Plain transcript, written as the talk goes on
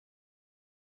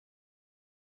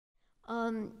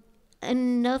Um,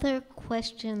 Another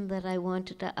question that I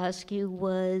wanted to ask you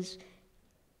was,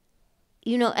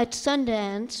 you know, at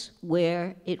Sundance,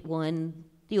 where it won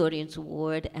the Audience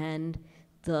Award and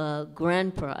the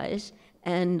grand prize,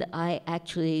 and I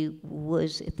actually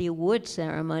was at the award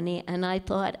ceremony, and I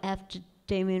thought after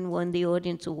Damien won the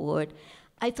Audience Award,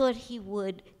 I thought he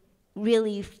would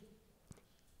really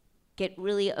get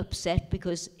really upset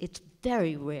because it's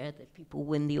very rare that people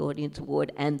win the Audience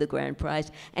Award and the grand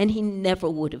prize, and he never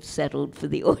would have settled for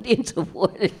the Audience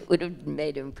Award. It would have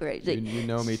made him crazy. You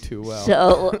know me too well.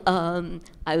 So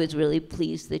I was really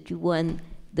pleased that you won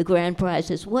the grand prize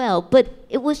as well. But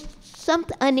it was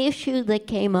an issue that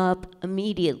came up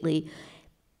immediately.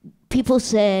 People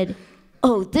said,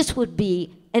 oh, this would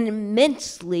be an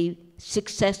immensely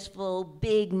successful,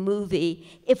 big movie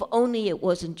if only it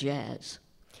wasn't jazz.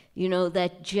 You know,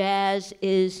 that jazz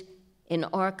is, in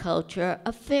our culture,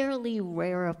 a fairly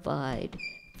rarefied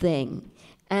thing.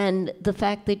 And the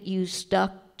fact that you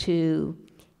stuck to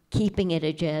keeping it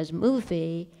a jazz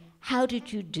movie, how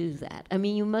did you do that? I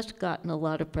mean, you must have gotten a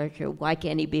lot of pressure. Why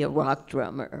can't he be a rock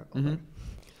drummer? Mm-hmm.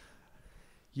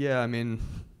 Yeah, I mean,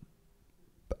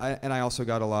 I also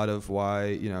got a lot of why,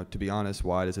 you know, to be honest,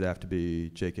 why does it have to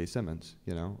be J.K. Simmons,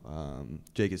 you know?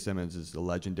 J.K. Simmons is a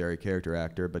legendary character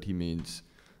actor, but he means,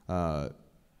 at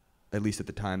least at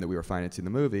the time that we were financing the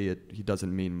movie, he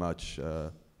doesn't mean much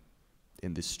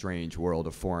in this strange world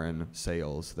of foreign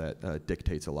sales that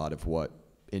dictates a lot of what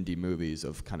indie movies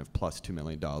of kind of plus $2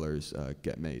 million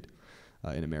get made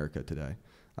in America today.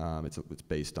 It's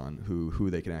based on who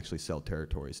they can actually sell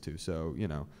territories to. So, you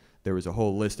know, there was a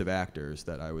whole list of actors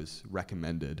that I was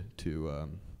recommended to,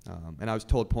 and I was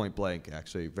told point blank,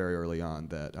 actually, very early on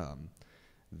that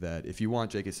that if you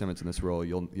want J.K. Simmons in this role,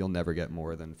 you'll never get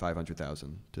more than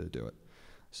 $500,000 to do it.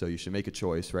 So you should make a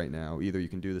choice right now. Either you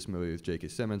can do this movie with J.K.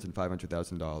 Simmons and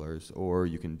 $500,000, or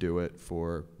you can do it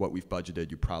for what we've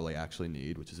budgeted you probably actually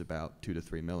need, which is about $2 to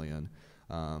 $3 million.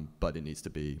 But it needs to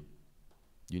be,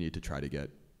 you need to try to get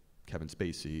Kevin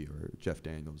Spacey or Jeff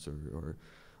Daniels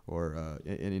or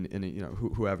any you know,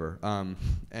 whoever.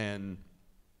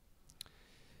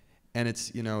 And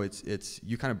it's, you know, it's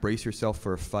you kind of brace yourself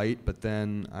for a fight, but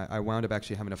then I wound up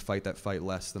actually having to fight that fight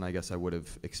less than I guess I would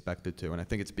have expected to. And I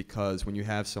think it's because when you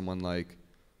have someone like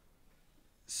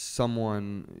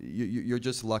you're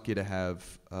just lucky to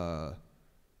have a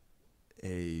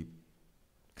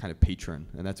kind of patron,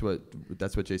 and that's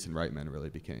what Jason Reitman really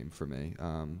became for me.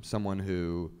 Someone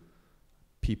who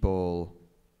people,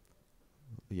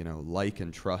 you know, like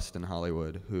and trust in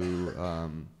Hollywood, who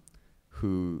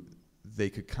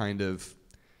they could kind of,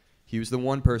 he was the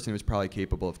one person who was probably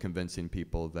capable of convincing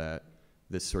people that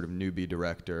this sort of newbie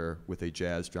director with a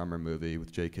jazz drummer movie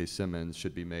with J.K. Simmons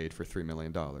should be made for $3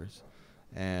 million.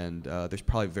 And there's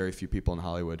probably very few people in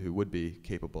Hollywood who would be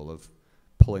capable of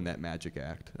pulling that magic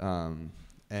act.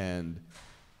 And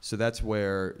so that's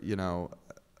where, you know,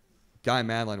 Guy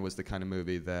Madeline was the kind of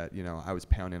movie that, you know, I was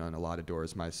pounding on a lot of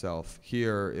doors myself.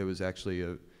 Here, it was actually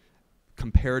a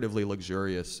comparatively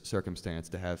luxurious circumstance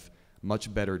to have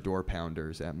much better door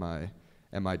pounders at my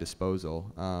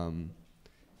disposal,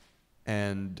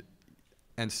 and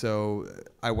so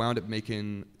I wound up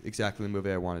making exactly the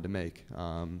movie I wanted to make.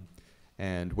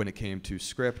 And when it came to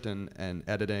script and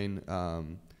editing, no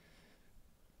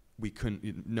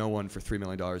one for $3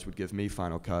 million would give me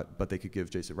final cut, but they could give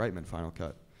Jason Reitman final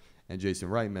cut. And Jason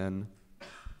Reitman,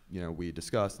 you know, we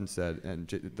discussed and said, and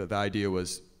the idea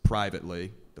was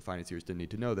privately, the financiers didn't need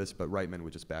to know this, but Reitman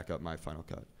would just back up my final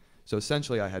cut. So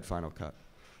essentially, I had final cut,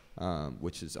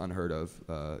 which is unheard of,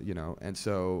 you know. And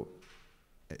so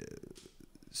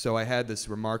I had this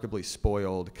remarkably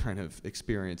spoiled kind of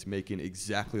experience making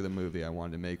exactly the movie I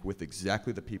wanted to make with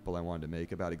exactly the people I wanted to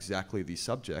make about exactly the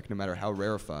subject, no matter how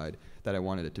rarefied that I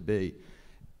wanted it to be.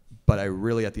 But I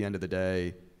really, at the end of the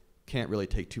day, can't really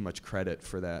take too much credit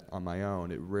for that on my own.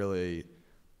 It really,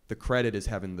 the credit is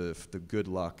having the good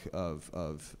luck of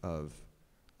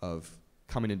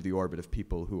coming into the orbit of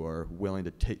people who are willing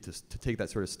to take that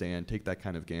sort of stand, take that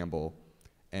kind of gamble,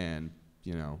 and,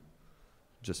 you know,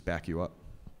 just back you up.